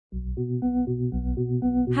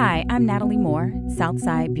Hi, I'm Natalie Moore,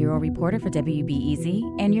 Southside Bureau reporter for WBEZ,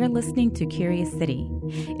 and you're listening to Curious City.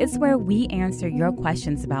 It's where we answer your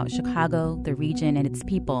questions about Chicago, the region, and its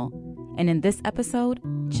people. And in this episode,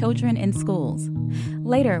 children in schools.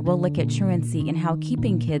 Later, we'll look at truancy and how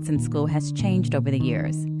keeping kids in school has changed over the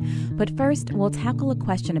years. But first, we'll tackle a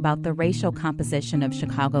question about the racial composition of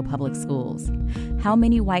Chicago public schools. How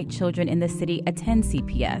many white children in the city attend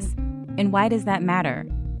CPS? And why does that matter?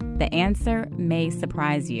 The answer may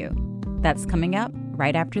surprise you. That's coming up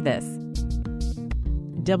right after this.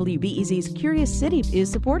 WBEZ's Curious City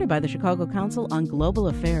is supported by the Chicago Council on Global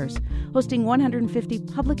Affairs, hosting 150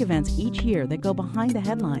 public events each year that go behind the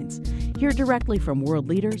headlines. Hear directly from world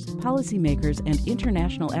leaders, policymakers, and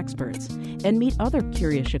international experts, and meet other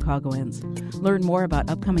curious Chicagoans. Learn more about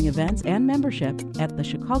upcoming events and membership at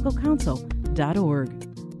thechicagocouncil.org.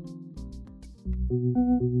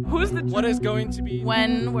 What is going to be?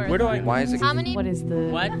 When? Where do I? Why is it? How many? What is the...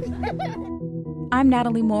 What? I'm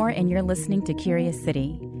Natalie Moore, and you're listening to Curious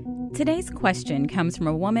City. Today's question comes from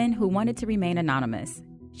a woman who wanted to remain anonymous.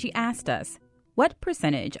 She asked us, what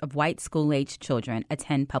percentage of white school-aged children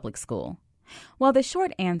attend public school? Well, the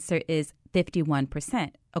short answer is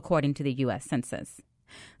 51%, according to the U.S. Census.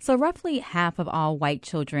 So roughly half of all white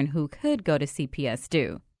children who could go to CPS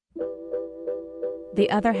do. The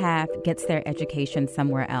other half gets their education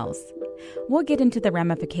somewhere else. We'll get into the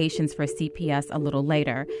ramifications for CPS a little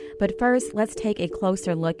later, but first, let's take a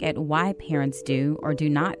closer look at why parents do or do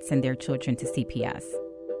not send their children to CPS.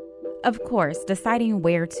 Of course, deciding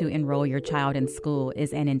where to enroll your child in school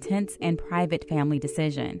is an intense and private family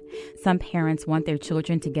decision. Some parents want their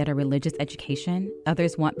children to get a religious education,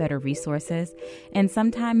 others want better resources, and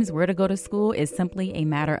sometimes where to go to school is simply a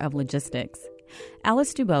matter of logistics.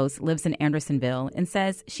 Alice Dubose lives in Andersonville and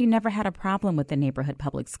says she never had a problem with the neighborhood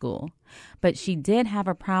public school, but she did have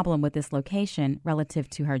a problem with this location relative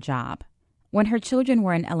to her job. When her children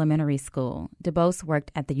were in elementary school, Dubose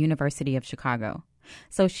worked at the University of Chicago,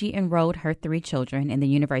 so she enrolled her 3 children in the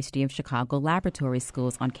University of Chicago laboratory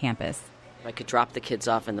schools on campus. I could drop the kids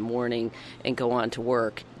off in the morning and go on to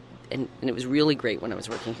work. And it was really great when I was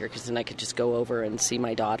working here because then I could just go over and see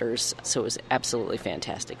my daughters. So it was absolutely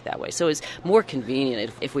fantastic that way. So it was more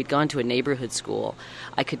convenient. If we'd gone to a neighborhood school,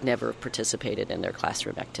 I could never have participated in their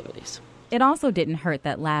classroom activities. It also didn't hurt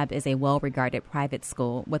that Lab is a well-regarded private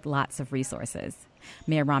school with lots of resources.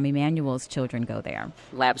 Mayor Rahm Emanuel's children go there.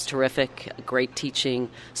 Lab's terrific, great teaching,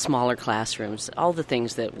 smaller classrooms, all the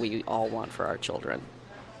things that we all want for our children.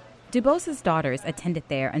 Dubose's daughters attended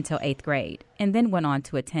there until 8th grade and then went on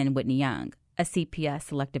to attend Whitney Young, a CPS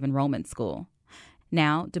selective enrollment school.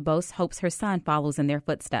 Now, Dubose hopes her son follows in their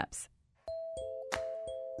footsteps.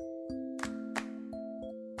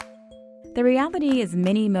 The reality is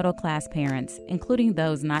many middle-class parents, including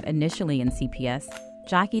those not initially in CPS,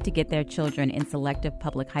 jockey to get their children in selective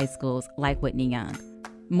public high schools like Whitney Young.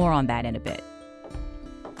 More on that in a bit.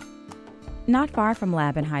 Not far from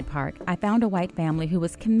Lab in Hyde Park, I found a white family who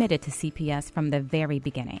was committed to CPS from the very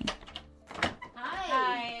beginning.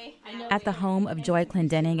 Hi. At the home of Joy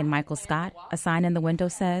Clendenning and Michael Scott, a sign in the window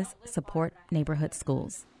says, "Support neighborhood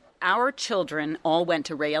schools." Our children all went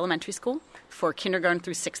to Ray Elementary School for kindergarten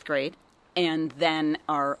through 6th grade. And then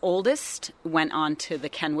our oldest went on to the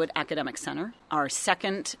Kenwood Academic Center. Our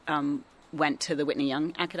second went to the Whitney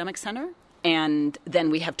Young Academic Center. And then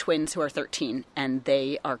we have twins who are 13, and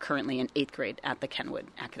they are currently in 8th grade at the Kenwood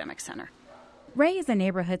Academic Center. Ray is a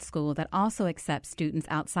neighborhood school that also accepts students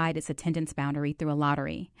outside its attendance boundary through a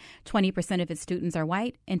lottery. 20% of its students are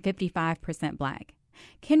white and 55% black.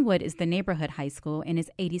 Kenwood is the neighborhood high school and is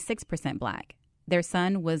 86% black. Their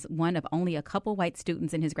son was one of only a couple white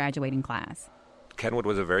students in his graduating class. Kenwood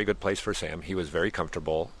was a very good place for Sam. He was very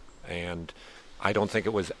comfortable, and I don't think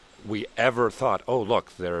we ever thought, oh,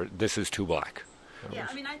 look, this is too black. I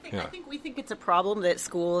think we think it's a problem that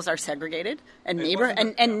schools are segregated and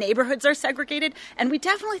neighborhoods are segregated, and we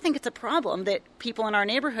definitely think it's a problem that people in our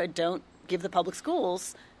neighborhood don't give the public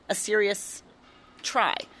schools a serious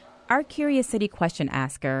try. Our Curious City question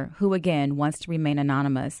asker, who again wants to remain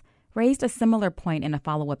anonymous, raised a similar point in a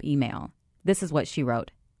follow-up email. This is what she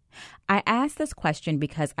wrote. I asked this question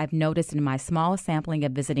because I've noticed in my small sampling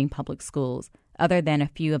of visiting public schools, other than a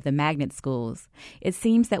few of the magnet schools, it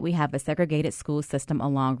seems that we have a segregated school system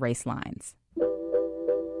along race lines.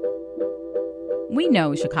 We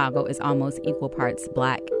know Chicago is almost equal parts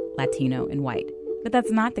black, Latino, and white, but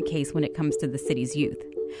that's not the case when it comes to the city's youth.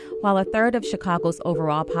 While a third of Chicago's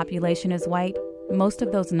overall population is white, most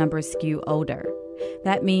of those numbers skew older.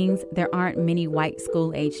 That means there aren't many white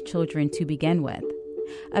school-aged children to begin with.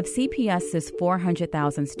 Of CPS's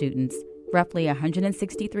 400,000 students, Roughly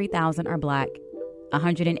 163,000 are Black,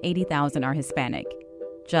 180,000 are Hispanic,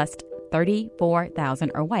 just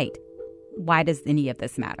 34,000 are white. Why does any of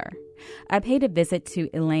this matter? I paid a visit to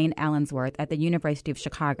Elaine Allensworth at the University of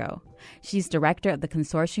Chicago. She's director of the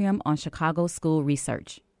Consortium on Chicago School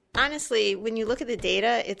Research. Honestly, when you look at the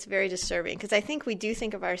data, it's very disturbing because I think we do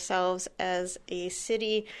think of ourselves as a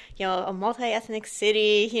city, a multi-ethnic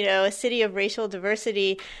city, a city of racial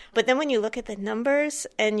diversity. But then when you look at the numbers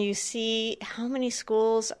and you see how many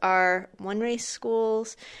schools are one-race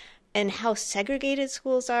schools and how segregated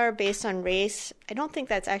schools are based on race, I don't think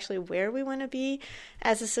that's actually where we want to be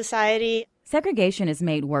as a society. Segregation is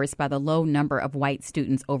made worse by the low number of white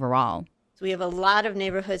students overall. We have a lot of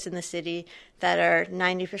neighborhoods in the city that are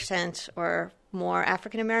 90% or more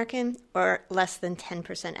African American or less than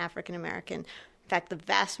 10% African American. In fact, the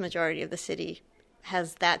vast majority of the city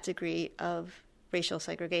has that degree of racial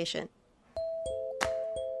segregation.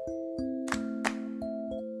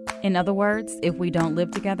 In other words, if we don't live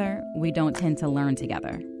together, we don't tend to learn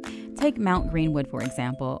together. Take Mount Greenwood, for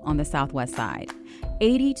example, on the southwest side.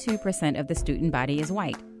 82% of the student body is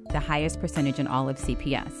white, the highest percentage in all of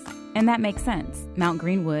CPS. And that makes sense. Mount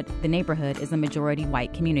Greenwood, the neighborhood, is a majority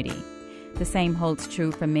white community. The same holds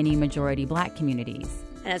true for many majority Black communities.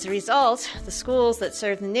 And as a result, the schools that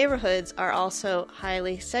serve the neighborhoods are also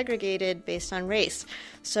highly segregated based on race.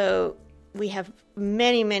 So we have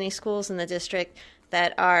many, many schools in the district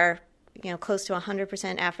that are, close to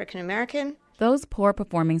 100% African American. Those poor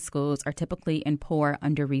performing schools are typically in poor,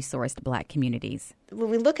 under-resourced Black communities. When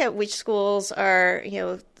we look at which schools are,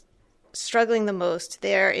 struggling the most,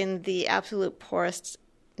 they're in the absolute poorest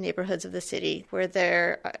neighborhoods of the city where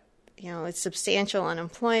there, it's substantial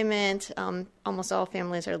unemployment. Almost all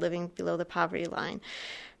families are living below the poverty line.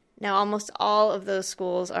 Now, almost all of those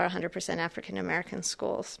schools are 100% African American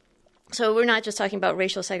schools. So we're not just talking about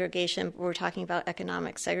racial segregation, but we're talking about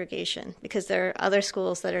economic segregation because there are other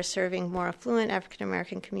schools that are serving more affluent African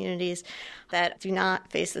American communities that do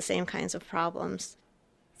not face the same kinds of problems.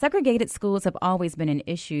 Segregated schools have always been an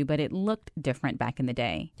issue, but it looked different back in the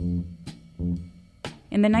day.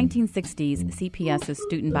 In the 1960s, CPS's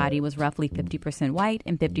student body was roughly 50% white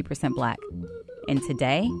and 50% Black. And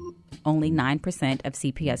today, only 9% of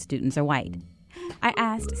CPS students are white. I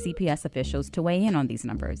asked CPS officials to weigh in on these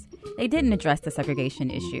numbers. They didn't address the segregation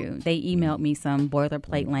issue. They emailed me some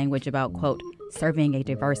boilerplate language about, quote, serving a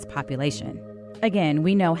diverse population. Again,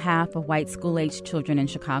 we know half of white school-aged children in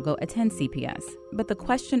Chicago attend CPS, but the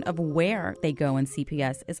question of where they go in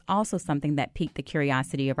CPS is also something that piqued the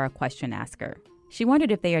curiosity of our question asker. She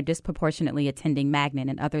wondered if they are disproportionately attending Magnet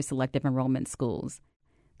and other selective enrollment schools.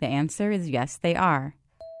 The answer is yes, they are.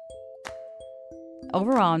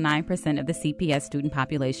 Overall, 9% of the CPS student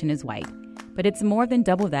population is white, but it's more than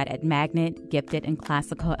double that at Magnet, Gifted, and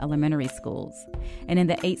Classical elementary schools. And in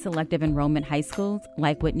the 8 selective enrollment high schools,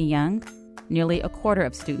 like Whitney Young, nearly a quarter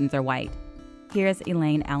of students are white. Here's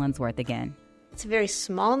Elaine Allensworth again. It's a very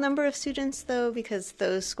small number of students, though, because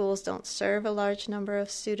those schools don't serve a large number of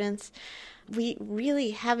students. We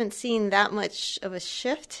really haven't seen that much of a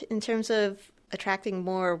shift in terms of attracting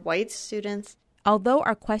more white students. Although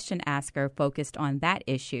our question asker focused on that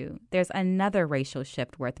issue, there's another racial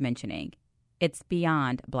shift worth mentioning. It's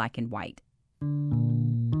beyond Black and white.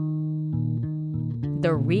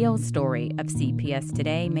 The real story of CPS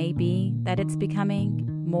today may be that it's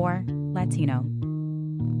becoming more Latino.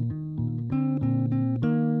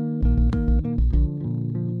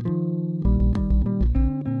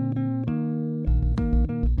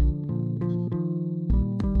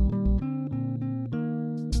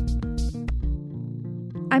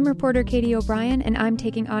 I'm reporter Katie O'Brien, and I'm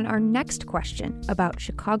taking on our next question about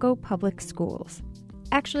Chicago public schools.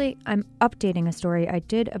 Actually, I'm updating a story I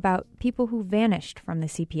did about people who vanished from the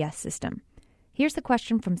CPS system. Here's the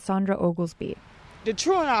question from Sandra Oglesby. The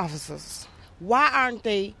truant officers, why aren't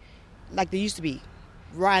they like they used to be,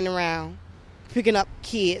 riding around, picking up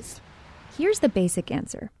kids? Here's the basic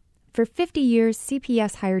answer. For 50 years,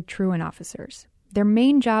 CPS hired truant officers. Their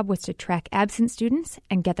main job was to track absent students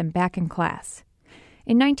and get them back in class.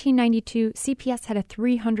 In 1992, CPS had a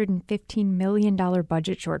 $315 million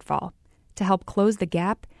budget shortfall. To help close the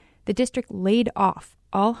gap, the district laid off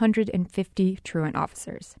all 150 truant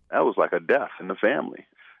officers. That was like a death in the family.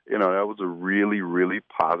 That was a really, really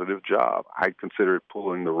positive job. I consider it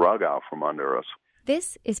pulling the rug out from under us.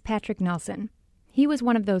 This is Patrick Nelson. He was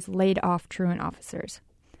one of those laid-off truant officers.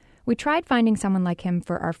 We tried finding someone like him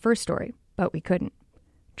for our first story, but we couldn't.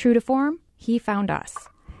 True to form, he found us.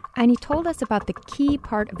 And he told us about the key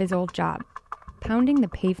part of his old job, pounding the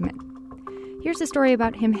pavement. Here's a story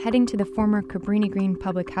about him heading to the former Cabrini Green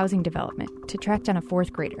public housing development to track down a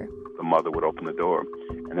fourth grader. the mother would open the door,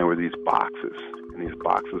 and there were these boxes, and these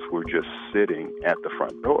boxes were just sitting at the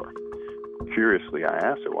front door. Curiously, I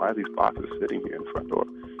asked her, why are these boxes sitting here in the front door?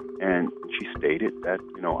 And she stated that,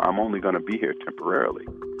 I'm only going to be here temporarily.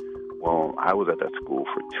 Well, I was at that school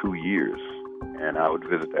for 2 years, and I would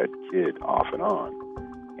visit that kid off and on,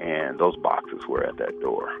 and those boxes were at that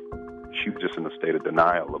door. She was just in a state of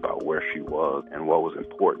denial about where she was and what was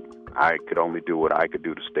important. I could only do what I could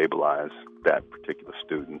do to stabilize that particular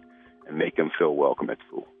student and make him feel welcome at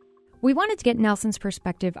school. We wanted to get Nelson's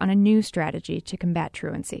perspective on a new strategy to combat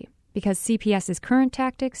truancy, because CPS's current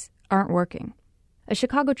tactics aren't working. A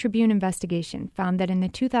Chicago Tribune investigation found that in the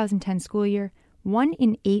 2010 school year, 1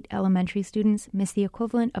 in 8 elementary students missed the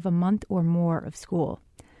equivalent of a month or more of school.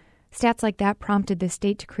 Stats like that prompted the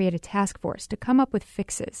state to create a task force to come up with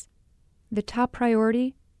fixes. The top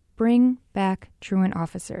priority? Bring back truant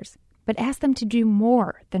officers, but ask them to do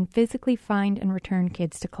more than physically find and return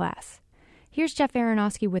kids to class. Here's Jeff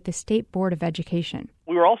Aronofsky with the State Board of Education.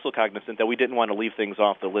 We were also cognizant that we didn't want to leave things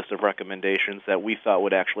off the list of recommendations that we thought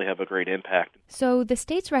would actually have a great impact. So the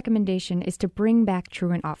state's recommendation is to bring back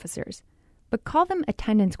truant officers, but call them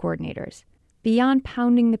attendance coordinators. Beyond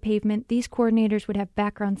pounding the pavement, these coordinators would have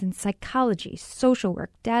backgrounds in psychology, social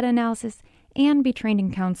work, data analysis, and be trained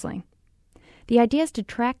in counseling. The idea is to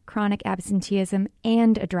track chronic absenteeism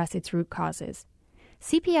and address its root causes.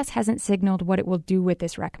 CPS hasn't signaled what it will do with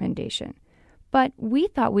this recommendation, but we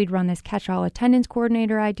thought we'd run this catch-all attendance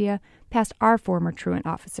coordinator idea past our former truant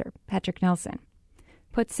officer, Patrick Nelson.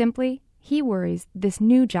 Put simply, he worries this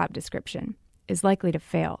new job description is likely to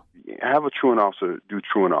fail. Have a truant officer do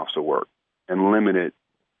truant officer work and limit it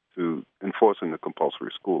to enforcing the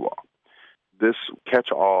compulsory school law. This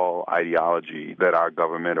catch-all ideology that our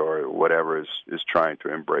government or whatever is trying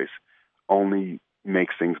to embrace only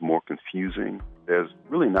makes things more confusing. There's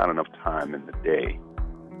really not enough time in the day.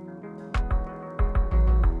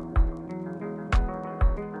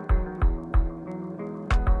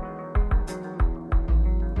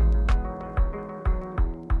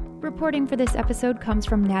 Reporting for this episode comes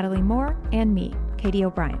from Natalie Moore and me, Katie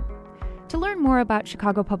O'Brien. To learn more about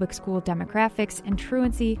Chicago Public School demographics and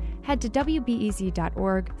truancy, head to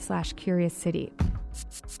wbez.org/Curious City.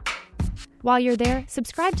 While you're there,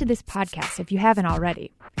 subscribe to this podcast if you haven't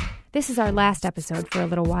already. This is our last episode for a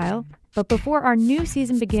little while, but before our new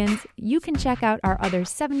season begins, you can check out our other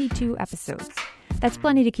 72 episodes. That's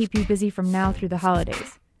plenty to keep you busy from now through the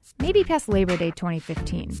holidays, maybe past Labor Day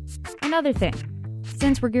 2015. Another thing,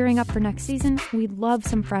 since we're gearing up for next season, we'd love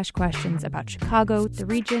some fresh questions about Chicago, the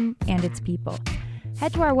region, and its people.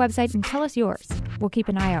 Head to our website and tell us yours. We'll keep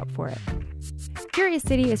an eye out for it. Curious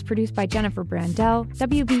City is produced by Jennifer Brandel,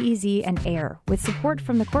 WBEZ, and AIR, with support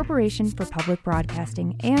from the Corporation for Public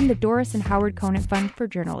Broadcasting and the Doris and Howard Conant Fund for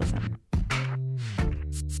Journalism.